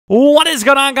What is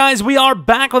going on, guys? We are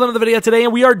back with another video today,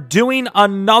 and we are doing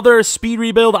another speed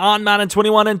rebuild on Madden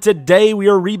 21, and today we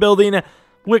are rebuilding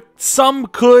what some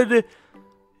could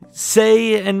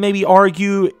say and maybe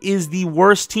argue is the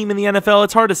worst team in the NFL.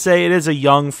 It's hard to say. It is a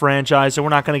young franchise, so we're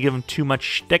not going to give them too much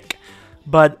shtick,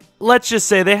 but let's just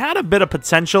say they had a bit of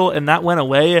potential, and that went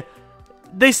away.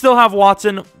 They still have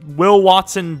Watson. Will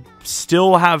Watson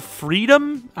still have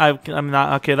freedom? I'm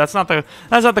not okay. That's not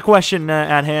the question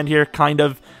at hand here. Kind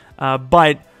of.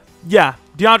 But yeah,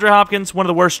 DeAndre Hopkins, one of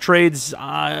the worst trades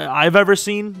I've ever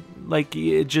seen. Like,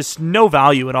 just no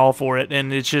value at all for it,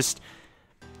 and it's just,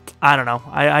 I don't know.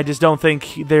 I just don't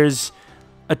think there's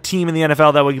a team in the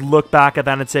NFL that would look back at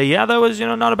that and say, yeah, that was,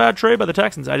 not a bad trade by the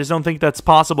Texans. I just don't think that's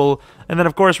possible. And then,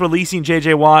 of course, releasing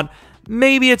J.J. Watt,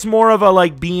 maybe it's more of a,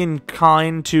 like, being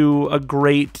kind to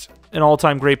an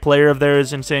all-time great player of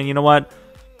theirs and saying, you know what,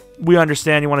 we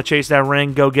understand you want to chase that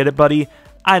ring, go get it, buddy.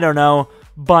 I don't know.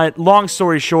 But long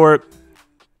story short,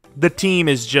 the team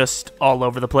is just all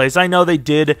over the place. I know they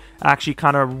did actually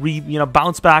kind of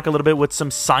bounce back a little bit with some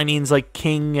signings like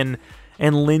King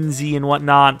and Lindsey and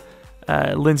whatnot.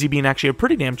 Lindsey being actually a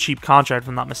pretty damn cheap contract, if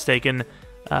I'm not mistaken.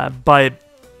 But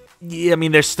yeah, I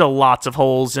mean, there's still lots of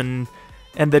holes, and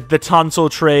the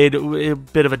Tunsil trade, a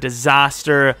bit of a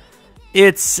disaster.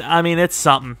 It's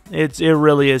something. It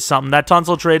really is something. That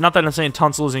Tunsil trade, not that I'm saying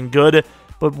Tunsil isn't good,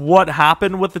 but what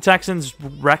happened with the Texans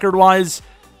record-wise,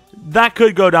 that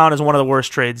could go down as one of the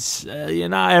worst trades,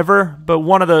 not ever, but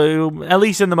one of the, at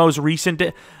least in the most recent.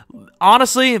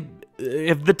 Honestly,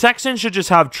 if the Texans should just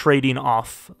have trading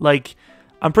off. Like,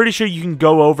 I'm pretty sure you can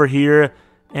go over here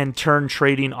and turn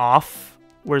trading off.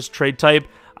 Where's trade type?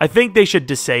 I think they should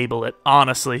disable it,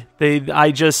 honestly.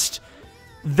 They just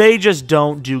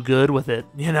don't do good with it,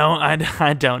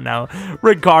 I don't know.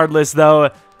 Regardless,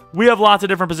 though, we have lots of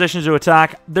different positions to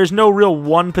attack. There's no real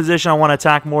one position I want to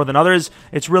attack more than others.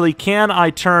 It's really, can I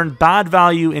turn bad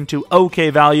value into okay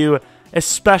value,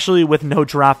 especially with no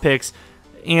draft picks?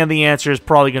 And the answer is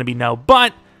probably going to be no.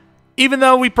 But even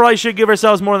though we probably should give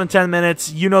ourselves more than 10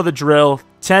 minutes, you know the drill.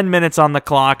 10 minutes on the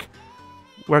clock.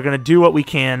 We're going to do what we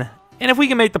can. And if we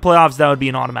can make the playoffs, that would be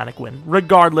an automatic win.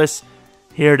 Regardless,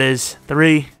 here it is.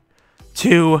 3,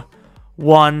 2,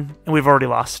 1, and we've already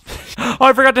lost. Oh,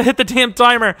 I forgot to hit the damn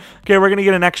timer. Okay, we're going to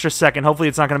get an extra second. Hopefully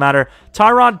it's not going to matter.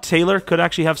 Tyrod Taylor could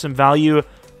actually have some value.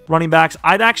 Running backs,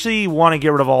 I'd actually want to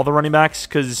get rid of all the running backs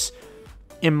because,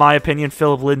 in my opinion,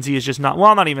 Philip Lindsay is just not,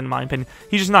 well, not even in my opinion.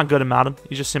 He's just not good at Madden.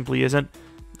 He just simply isn't.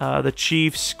 The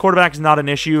Chiefs, quarterback is not an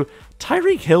issue.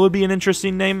 Tyreek Hill would be an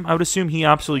interesting name. I would assume he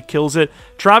absolutely kills it.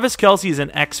 Travis Kelce is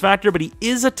an X factor, but he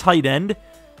is a tight end.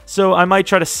 So I might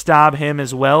try to stab him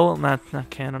as well. I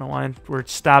don't know why we're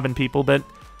stabbing people, but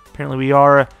apparently we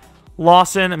are.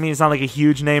 Lawson, it's not like a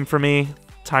huge name for me.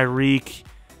 Tyreek.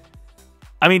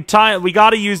 We got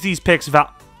to use these picks.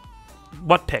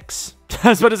 What picks? I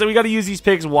was about to say, we got to use these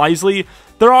picks wisely.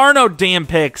 There are no damn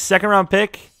picks. Second round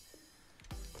pick?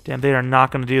 Damn, they are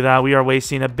not going to do that. We are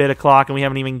wasting a bit of clock, and we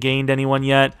haven't even gained anyone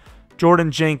yet.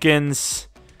 Jordan Jenkins.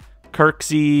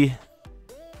 Kirksey.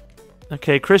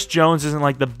 Okay, Chris Jones isn't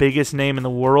like the biggest name in the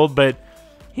world, but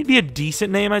he'd be a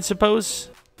decent name, I suppose.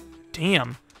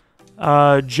 Damn.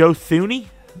 Joe Thuney?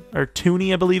 Or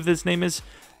Tooney, I believe this name is.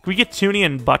 Can we get Tooney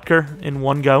and Butker in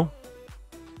one go?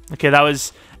 Okay, that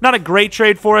was not a great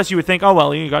trade for us. You would think, oh,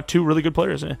 well, you got two really good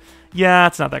players. Yeah,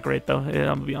 it's not that great, though. I'm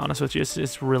going to be honest with you.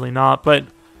 It's really not. But,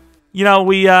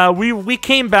 we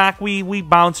came back. We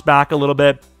bounced back a little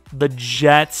bit. The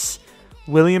Jets.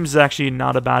 Williams is actually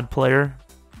not a bad player.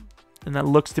 And that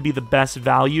looks to be the best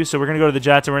value. So we're going to go to the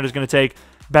Jets, and we're just going to take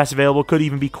best available. Could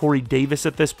even be Corey Davis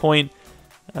at this point.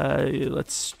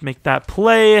 Let's make that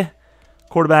play.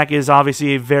 Quarterback is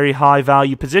obviously a very high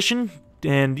value position.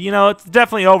 And, it's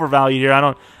definitely overvalued here.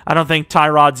 I don't think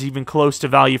Tyrod's even close to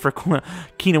value for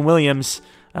Keenan Williams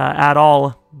at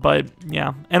all. But,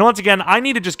 yeah. And once again, I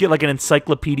need to just get like an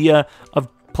encyclopedia of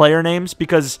player names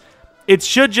because it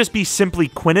should just be simply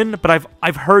Quinnen, but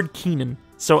I've heard Keenan.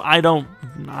 So I don't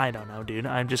know, dude.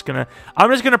 I'm just gonna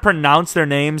pronounce their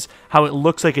names how it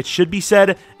looks like it should be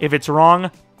said. If it's wrong,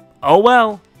 oh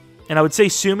well. And I would say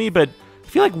Sumi, but I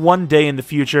feel like one day in the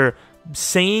future,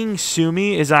 saying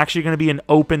Sumi is actually going to be an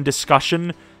open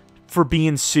discussion for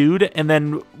being sued. And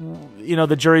then,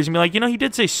 the jury's going to be like, he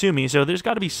did say Sumi, so there's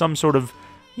got to be some sort of,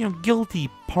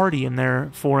 guilty party in there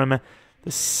for him.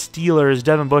 The Steelers,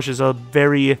 Devin Bush is a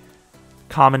very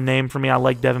common name for me. I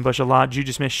like Devin Bush a lot.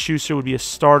 Juju Smith-Schuster would be a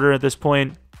starter at this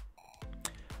point.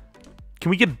 Can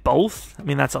we get both?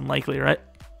 That's unlikely, right?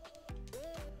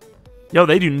 Yo,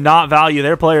 they do not value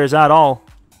their players at all.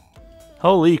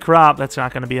 Holy crap, that's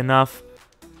not going to be enough.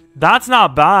 That's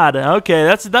not bad. Okay,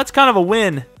 that's kind of a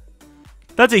win.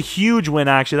 That's a huge win,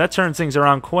 actually. That turns things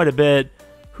around quite a bit.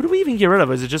 Who do we even get rid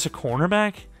of? Is it just a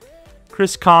cornerback?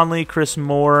 Chris Conley, Chris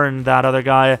Moore, and that other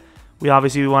guy. We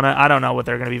obviously want to... I don't know what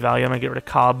they're going to be value. I'm going to get rid of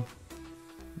Cobb.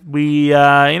 We,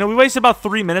 we wasted about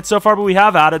 3 minutes so far, but we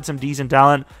have added some decent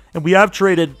talent. And we have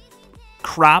traded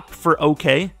crap for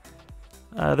okay.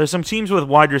 There's some teams with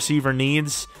wide receiver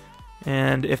needs.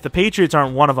 And if the Patriots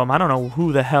aren't one of them, I don't know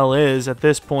who the hell is at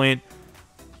this point.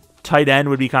 Tight end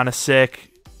would be kind of sick.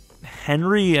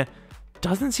 Henry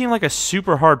doesn't seem like a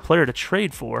super hard player to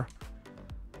trade for.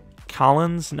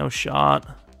 Collins, no shot.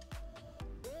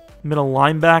 Middle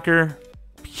linebacker,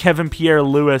 Kevin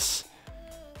Pierre-Louis.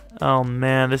 Oh,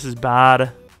 man, this is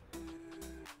bad.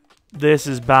 This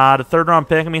is bad. A third-round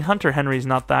pick. I mean, Hunter Henry's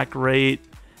not that great.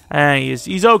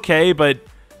 He's okay, but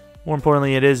more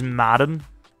importantly, it is Madden.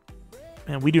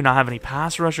 And we do not have any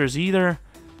pass rushers either.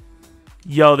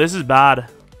 Yo, this is bad.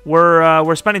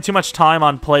 We're spending too much time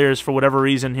on players for whatever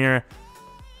reason here.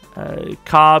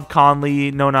 Cobb,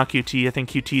 Conley, no, not QT. I think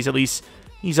QT's at least,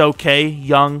 he's okay,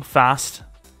 young, fast.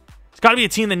 It's got to be a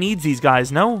team that needs these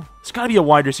guys, no? It's got to be a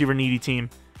wide receiver needy team.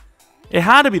 It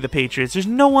had to be the Patriots. There's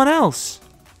no one else.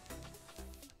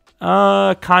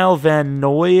 Kyle Van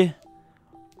Noy.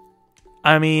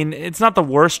 I mean, it's not the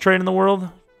worst trade in the world.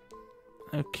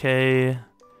 Okay.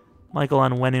 Michael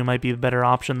Onwenu might be a better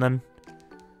option then.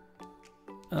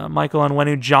 Michael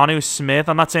Onwenu, Jonnu Smith.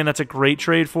 I'm not saying that's a great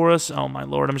trade for us. Oh my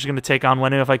lord, I'm just gonna take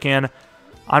Onwenu if I can.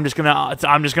 I'm just gonna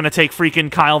take freaking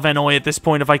Kyle Van Noy at this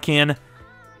point if I can.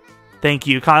 Thank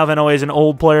you. Kyle Van Noy is an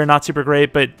old player, not super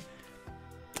great, but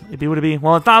it'd be what it be.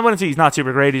 Well, it's not, I wouldn't say he's not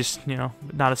super great. He's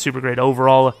not a super great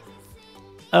overall.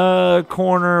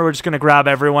 Corner. We're just gonna grab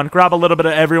everyone, grab a little bit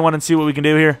of everyone, and see what we can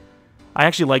do here. I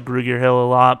actually like Grugier Hill a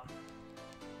lot,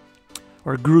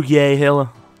 or Grugier Hill.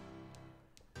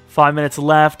 5 minutes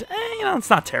left. It's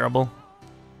not terrible.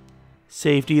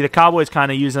 Safety. The Cowboys kind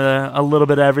of use a little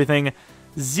bit of everything.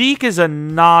 Zeke is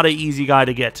not an easy guy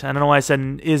to get. I don't know why I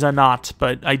said is a not,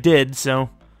 but I did, so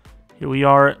here we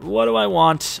are. What do I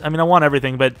want? I mean, I want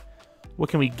everything, but what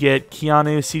can we get?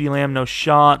 Keanu, CeeDee Lamb, no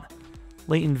shot.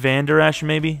 Leighton Vander Esch,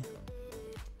 maybe?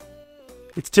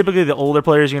 It's typically the older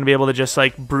players you're going to be able to just,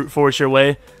 like, brute force your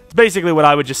way. It's basically what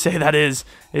I would just say that is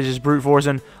just brute force.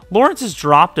 And Lawrence has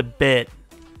dropped a bit.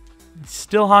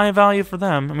 Still high value for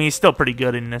them. I mean, he's still pretty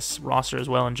good in this roster as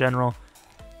well in general.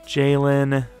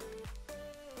 Jalen.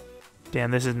 Damn,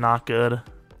 this is not good.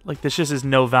 Like, this just is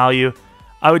no value.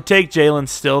 I would take Jalen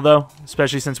still, though,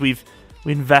 especially since we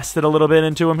invested a little bit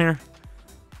into him here.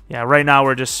 Yeah, right now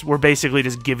we're basically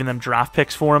just giving them draft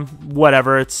picks for him.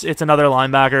 Whatever. It's another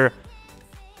linebacker.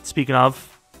 Speaking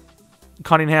of,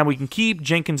 Cunningham we can keep.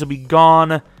 Jenkins will be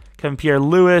gone. Kevin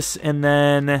Pierre-Louis, and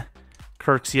then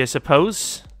Kirksey, I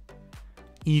suppose.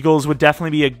 Eagles would definitely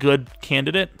be a good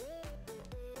candidate.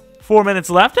 4 minutes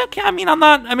left. Okay, I'm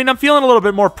feeling a little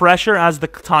bit more pressure as the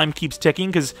time keeps ticking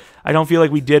because I don't feel like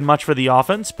we did much for the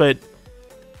offense, but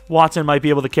Watson might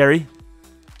be able to carry.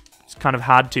 It's kind of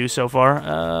had to so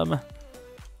far.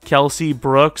 Kelsey,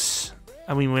 Brooks.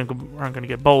 I mean, we aren't going to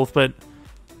get both, but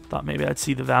thought maybe I'd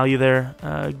see the value there.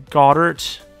 Goddard.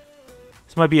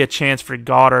 This might be a chance for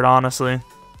Goddard, honestly.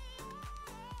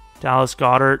 Dallas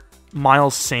Goedert.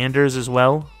 Miles Sanders as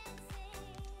well.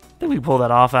 I think we pull that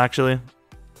off, actually.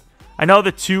 I know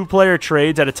the 2-player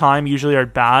trades at a time usually are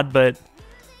bad, but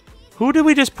who did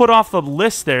we just put off the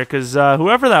list there? Because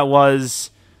whoever that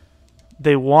was,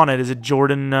 they wanted. Is it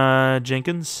Jordan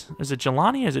Jenkins? Is it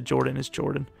Jelani or is it Jordan? It's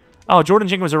Jordan. Oh, Jordan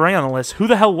Jenkins was already on the list. Who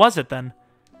the hell was it then?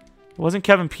 It wasn't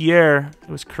Kevin Pierre. It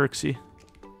was Kirksey.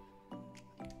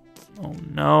 Oh,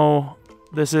 no.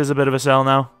 This is a bit of a sell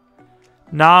now.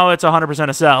 Now it's 100%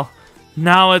 a sell.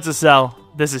 Now it's a sell.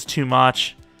 This is too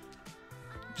much.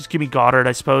 Just give me Goddard,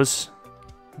 I suppose.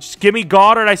 Just give me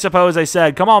Goddard, I suppose, I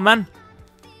said. Come on, man.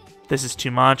 This is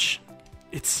too much.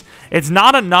 It's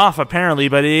not enough, apparently,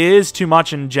 but it is too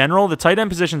much in general. The tight end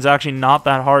position is actually not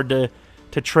that hard to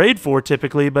trade for,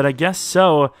 typically, but I guess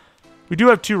so. We do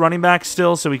have 2 running backs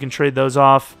still, so we can trade those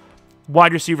off.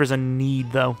 Wide receiver's a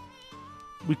need, though.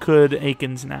 We could.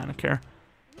 Akins, nah, I don't care.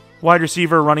 Wide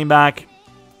receiver, running back.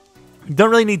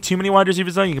 Don't really need too many wide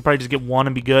receivers, though. You can probably just get one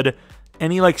and be good.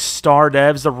 Any, like, star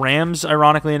devs. The Rams,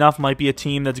 ironically enough, might be a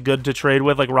team that's good to trade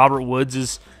with. Like, Robert Woods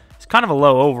is kind of a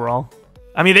low overall.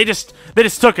 I mean, they just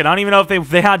took it. I don't even know if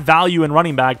they had value in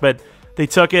running back, but they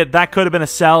took it. That could have been a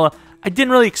sell. I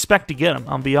didn't really expect to get him,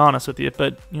 I'll be honest with you.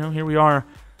 But, here we are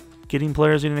getting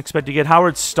players we didn't expect to get.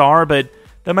 Howard Starr, but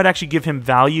that might actually give him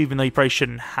value, even though you probably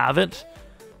shouldn't have it.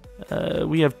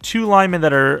 We have 2 linemen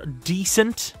that are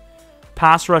decent.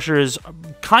 Pass rusher is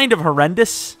kind of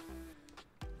horrendous.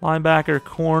 Linebacker,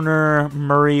 corner,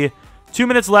 Murray. 2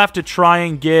 minutes left to try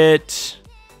and get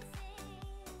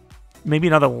maybe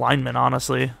another lineman,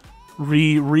 honestly.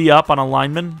 Re-up on a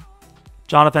lineman.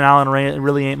 Jonathan Allen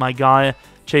really ain't my guy.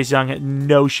 Chase Young had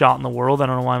no shot in the world. I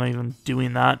don't know why I'm even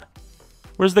doing that.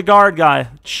 Where's the guard guy?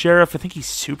 Sheriff. I think he's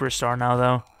superstar now,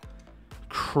 though.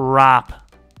 Crap.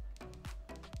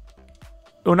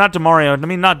 Oh, not DeMario. I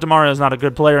mean, not DeMario's not a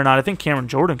good player or not. I think Cameron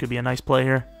Jordan could be a nice play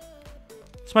here.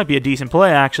 This might be a decent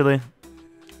play, actually.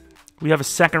 We have a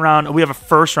second round. We have a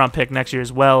first round pick next year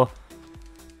as well.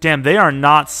 Damn, they are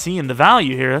not seeing the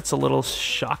value here. That's a little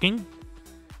shocking.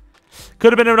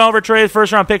 Could have been an overtrade.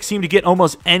 First round pick seemed to get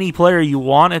almost any player you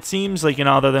want, it seems. Like, you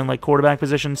know, other than like quarterback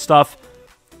position stuff.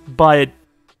 But,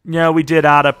 you know, we did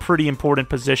add a pretty important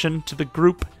position to the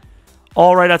group.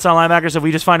 All right, outside linebackers. If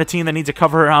we just find a team that needs a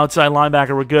cover outside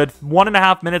linebacker, we're good.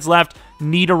 1.5 minutes left.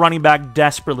 Need a running back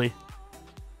desperately.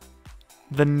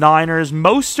 The Niners.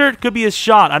 Mostert could be a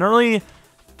shot. I don't really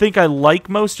think I like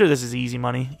Mostert. This is easy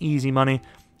money. Easy money.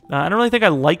 I don't really think I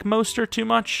like Mostert too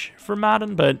much for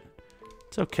Madden, but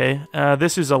it's okay.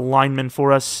 This is a lineman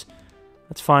for us.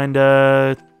 Let's find...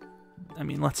 I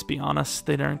mean, let's be honest.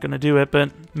 They aren't going to do it,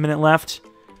 but minute left.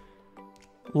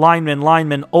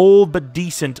 Lineman. Old but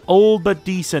decent. Old but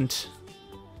decent.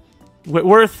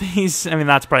 Whitworth, he's... I mean,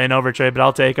 that's probably an overtrade, but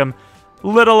I'll take him.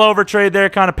 Little overtrade there.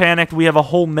 Kind of panicked. We have a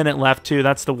whole minute left, too.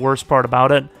 That's the worst part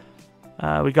about it.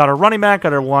 We got our running back,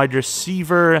 got our wide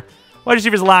receiver. Wide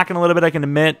receiver's lacking a little bit, I can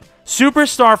admit.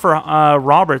 Superstar for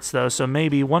Roberts, though, so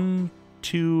maybe 1,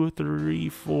 2, 3,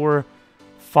 4,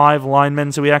 5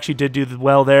 linemen. So we actually did do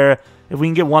well there. If we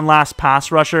can get one last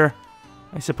pass rusher,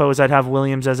 I suppose I'd have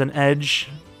Williams as an edge,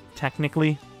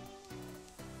 technically.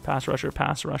 Pass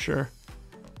rusher.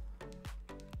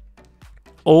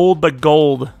 Old but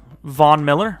gold. Von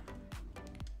Miller.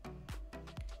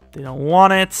 They don't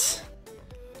want it.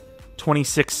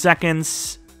 26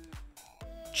 seconds.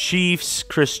 Chiefs,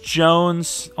 Chris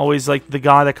Jones. Always like the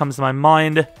guy that comes to my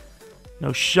mind.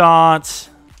 No shot.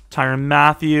 Tyrann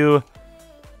Mathieu.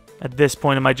 At this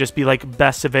point, it might just be like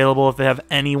best available if they have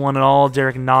anyone at all.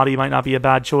 Derek Nottie might not be a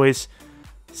bad choice.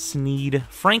 Snead.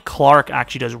 Frank Clark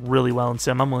actually does really well in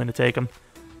Sim. I'm willing to take him.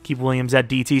 Keep Williams at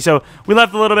DT. So we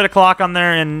left a little bit of clock on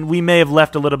there, and we may have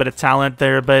left a little bit of talent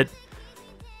there, but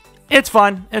it's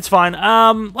fine. It's fine.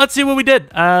 Let's see what we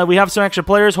did. We have some extra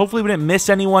players. Hopefully we didn't miss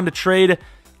anyone to trade.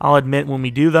 I'll admit when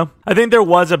we do, though. I think there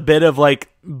was a bit of, like,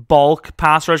 bulk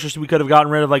pass rushers we could have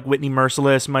gotten rid of, like Whitney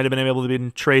Merciless might have been able to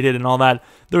be traded and all that.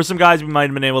 There were some guys we might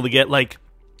have been able to get, like,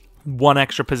 one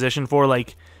extra position for,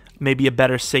 like, maybe a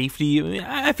better safety.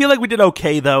 I feel like we did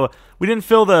okay, though. We didn't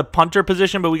fill the punter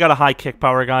position, but we got a high kick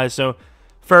power guy, so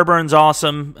Fairburn's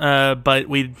awesome, but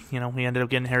we ended up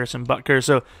getting Harrison Butker.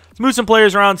 So let's move some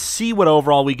players around, see what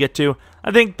overall we get to.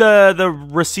 I think the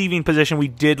receiving position we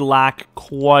did lack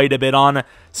quite a bit on.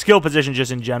 Skill position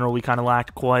just in general we kind of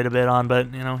lacked quite a bit on,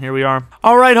 but, you know, here we are.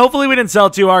 All right, hopefully we didn't sell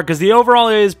too hard, because the overall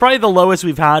is probably the lowest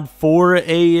we've had for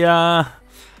a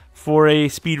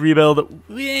speed rebuild.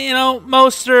 You know,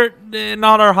 Mostert,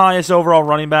 not our highest overall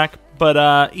running back,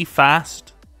 but he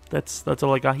fast. That's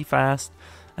all I got. He fast.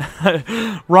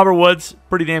 Robert Woods,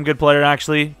 pretty damn good player,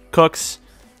 actually. Cooks,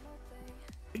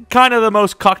 kind of the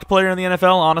most cucked player in the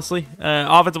NFL, honestly.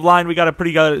 Offensive line, we got a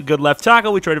pretty good left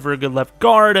tackle. We traded for a good left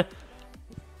guard.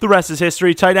 The rest is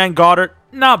history. Tight end, Goddard,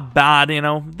 not bad, you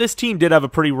know. This team did have a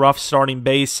pretty rough starting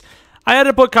base. I had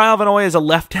to put Kyle Van Noy as a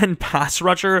left-end pass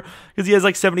rusher because he has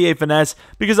like 78 finesse,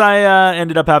 because I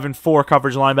ended up having 4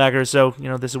 coverage linebackers, so, you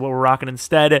know, this is what we're rocking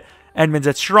instead. Edmonds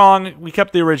at strong. We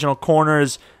kept the original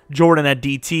corners. Jordan at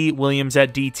DT, Williams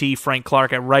at DT, Frank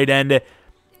Clark at right end.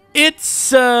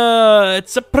 It's a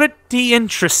pretty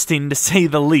interesting, to say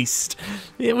the least.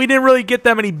 We didn't really get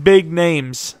that many big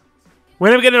names. We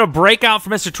ended up getting a breakout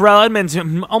from Mr. Terrell Edmonds.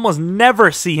 Almost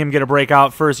never see him get a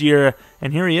breakout first year,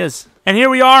 and here he is. And here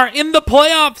we are in the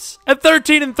playoffs at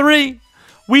 13-3.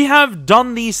 We have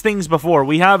done these things before.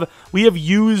 We have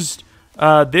used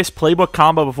this playbook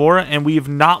combo before, and we've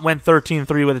not went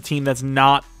 13-3 with a team that's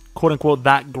not, quote-unquote,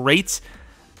 that great.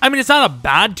 I mean, it's not a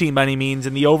bad team by any means,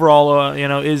 and the overall,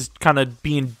 is kind of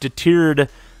being deterred,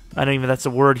 I don't even know if that's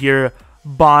a word here,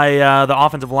 by the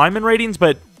offensive lineman ratings,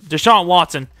 but Deshaun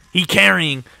Watson, he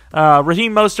carrying.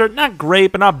 Raheem Mostert, not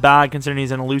great, but not bad, considering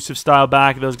he's an elusive style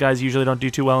back. Those guys usually don't do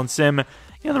too well in sim.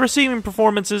 The receiving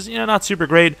performances, not super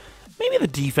great. Maybe the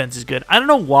defense is good. I don't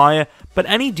know why, but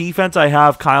any defense I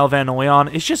have Kyle Van Noy on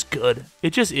is just good.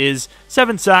 It just is.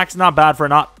 7 sacks, not bad for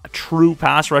not a true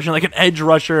pass rusher, like an edge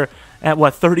rusher at,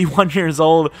 31 years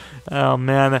old? Oh,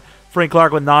 man. Frank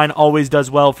Clark with 9 always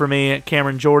does well for me.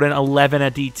 Cameron Jordan, 11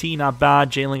 at DT, not bad.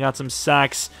 Jalen got some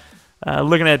sacks.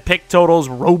 Looking at pick totals,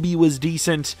 Roby was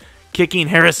decent. Kicking,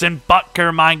 Harrison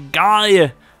Butker, my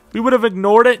guy. We would have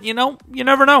ignored it, you know? You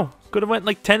never know. Could have went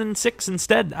like 10-6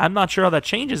 instead. I'm not sure how that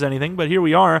changes anything, but here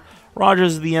we are.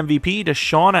 Rodgers is the MVP.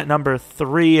 Deshaun at number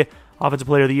 3. Offensive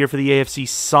Player of the Year for the AFC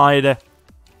side.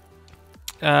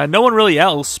 No one really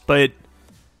else, but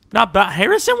not bad.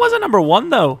 Harrison was at number 1,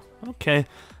 though. Okay.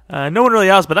 No one really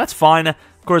else, but that's fine.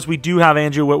 Of course, we do have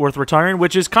Andrew Whitworth retiring,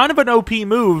 which is kind of an OP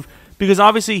move because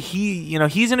obviously he's going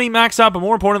to be maxed out, but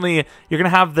more importantly, you're going to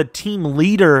have the team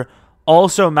leader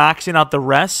also maxing out the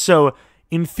rest. So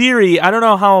in theory, I don't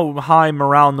know how high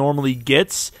morale normally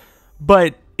gets,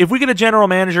 but if we get a general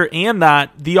manager and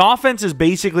that, the offense is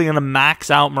basically going to max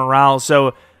out morale.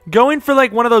 So going for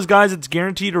like one of those guys that's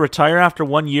guaranteed to retire after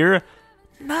 1 year,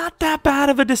 not that bad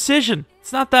of a decision.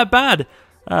 It's not that bad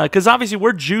because obviously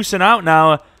we're juicing out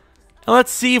now.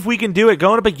 Let's see if we can do it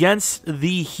going up against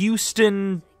the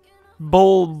Houston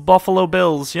Buffalo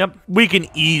Bills. Yep, we can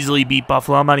easily beat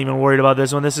Buffalo. I'm not even worried about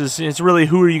this one. It's really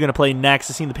who are you going to play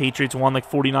next? I've seen the Patriots won like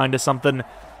 49 to something.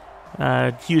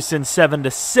 Houston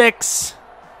 7-6.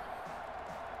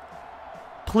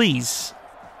 Please.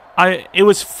 It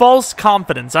was false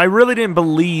confidence. I really didn't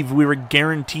believe we were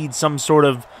guaranteed some sort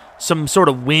of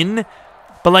win,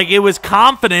 but like it was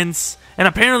confidence, and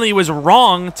apparently it was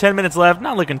wrong. 10 minutes left.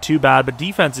 Not looking too bad, but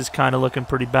defense is kind of looking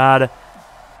pretty bad.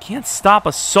 Can't stop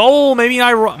a soul. Maybe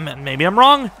I'm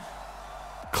wrong.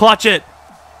 Clutch it.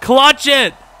 Clutch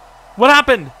it. What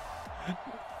happened?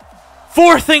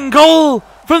 4th and goal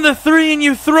from the 3 and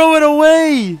you throw it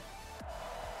away.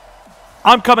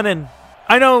 I'm coming in.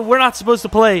 I know we're not supposed to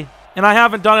play, and I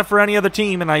haven't done it for any other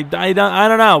team, and I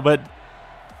don't know, but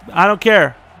I don't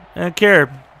care. I don't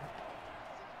care.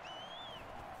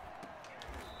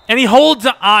 And he holds.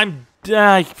 I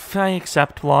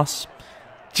accept loss.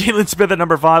 Jalen Smith at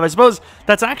number 5. I suppose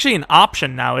that's actually an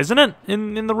option now, isn't it?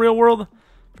 In the real world?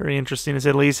 Very interesting to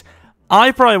say the least.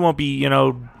 I probably won't be,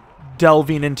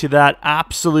 delving into that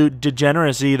absolute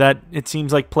degeneracy that it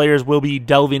seems like players will be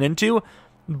delving into.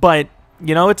 But,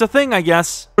 it's a thing, I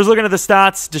guess. I was looking at the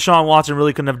stats. Deshaun Watson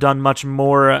really couldn't have done much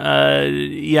more.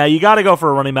 Yeah, you got to go for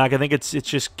a running back. I think it's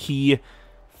just key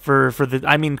for the...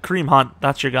 Kareem Hunt,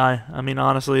 that's your guy.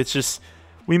 Honestly, it's just...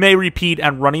 We may repeat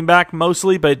at running back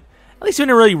mostly, but... At least we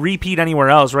didn't really repeat anywhere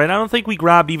else, right? I don't think we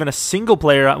grabbed even a single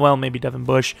player. Well, maybe Devin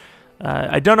Bush.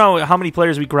 I don't know how many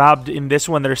players we grabbed in this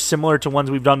one that are similar to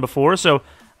ones we've done before. So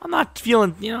I'm not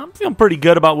feeling, I'm feeling pretty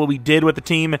good about what we did with the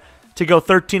team to go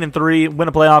 13-3, win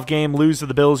a playoff game, lose to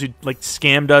the Bills who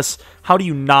scammed us. How do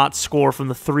you not score from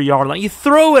the 3-yard line? You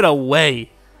throw it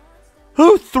away.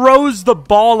 Who throws the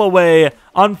ball away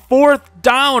on 4th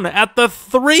down at the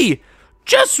 3?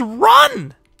 Just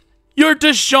run. You're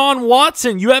Deshaun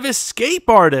Watson. You have escape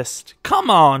artist. Come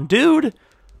on, dude. Of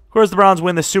course, the Browns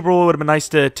win the Super Bowl. It would have been nice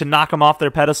to knock them off their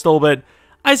pedestal, but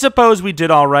I suppose we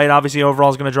did all right. Obviously, overall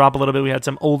is going to drop a little bit. We had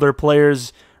some older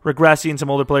players regressing, some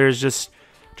older players just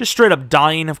straight up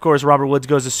dying. Of course, Robert Woods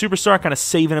goes to superstar, kind of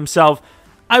saving himself.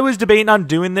 I was debating on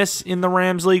doing this in the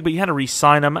Rams League, but you had to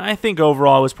re-sign him. I think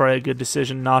overall it was probably a good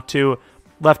decision not to.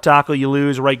 Left tackle, you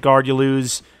lose. Right guard, you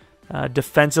lose.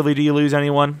 Defensively, do you lose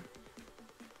anyone?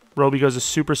 Roby goes to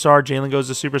superstar. Jalen goes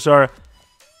to superstar.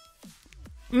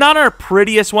 Not our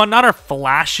prettiest one. Not our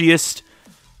flashiest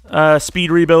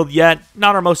speed rebuild yet.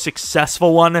 Not our most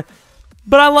successful one.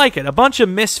 But I like it. A bunch of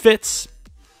misfits.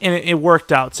 And it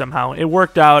worked out somehow. It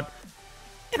worked out.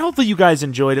 And hopefully you guys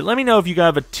enjoyed it. Let me know if you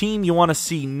have a team you want to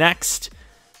see next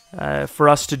for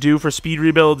us to do for speed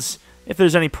rebuilds. If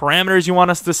there's any parameters you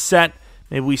want us to set.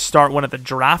 Maybe we start one at the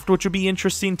draft, which would be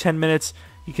interesting. 10 minutes.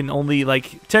 You can only,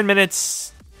 10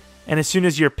 minutes... And as soon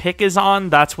as your pick is on,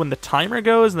 that's when the timer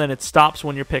goes, and then it stops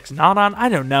when your pick's not on. I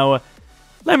don't know.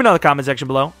 Let me know in the comment section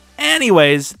below.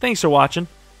 Anyways, thanks for watching.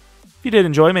 If you did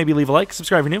enjoy, maybe leave a like,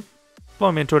 subscribe if you're new.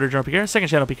 Follow me on Twitter, Jeromepkr. Second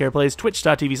channel, PK Plays,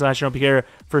 twitch.tv/Jeromepkr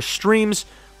for streams,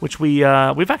 which we've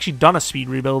actually done a speed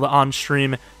rebuild on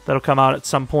stream that'll come out at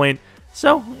some point.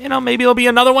 So, maybe there'll be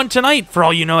another one tonight, for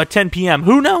all you know, at 10 p.m.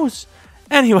 Who knows?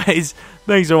 Anyways,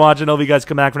 thanks for watching. Hope you guys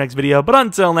come back for next video. But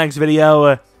until next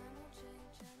video...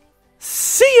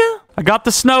 see ya! I got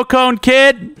the snow cone,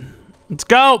 kid! Let's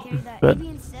go! Maybe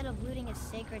instead of looting a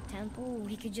sacred temple,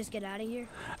 we could just get out of here?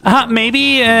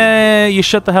 Maybe you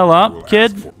shut the hell up,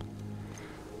 kid.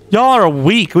 Y'all are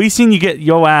weak. We seen you get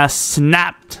your ass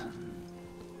snapped.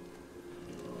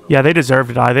 Yeah, they deserve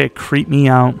to die. They creep me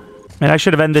out. Man, I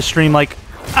should have ended this stream like...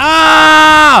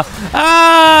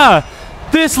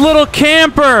 This little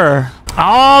camper!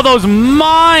 All those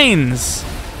mines!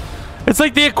 It's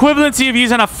like the equivalency of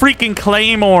using a freaking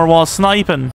claymore while sniping.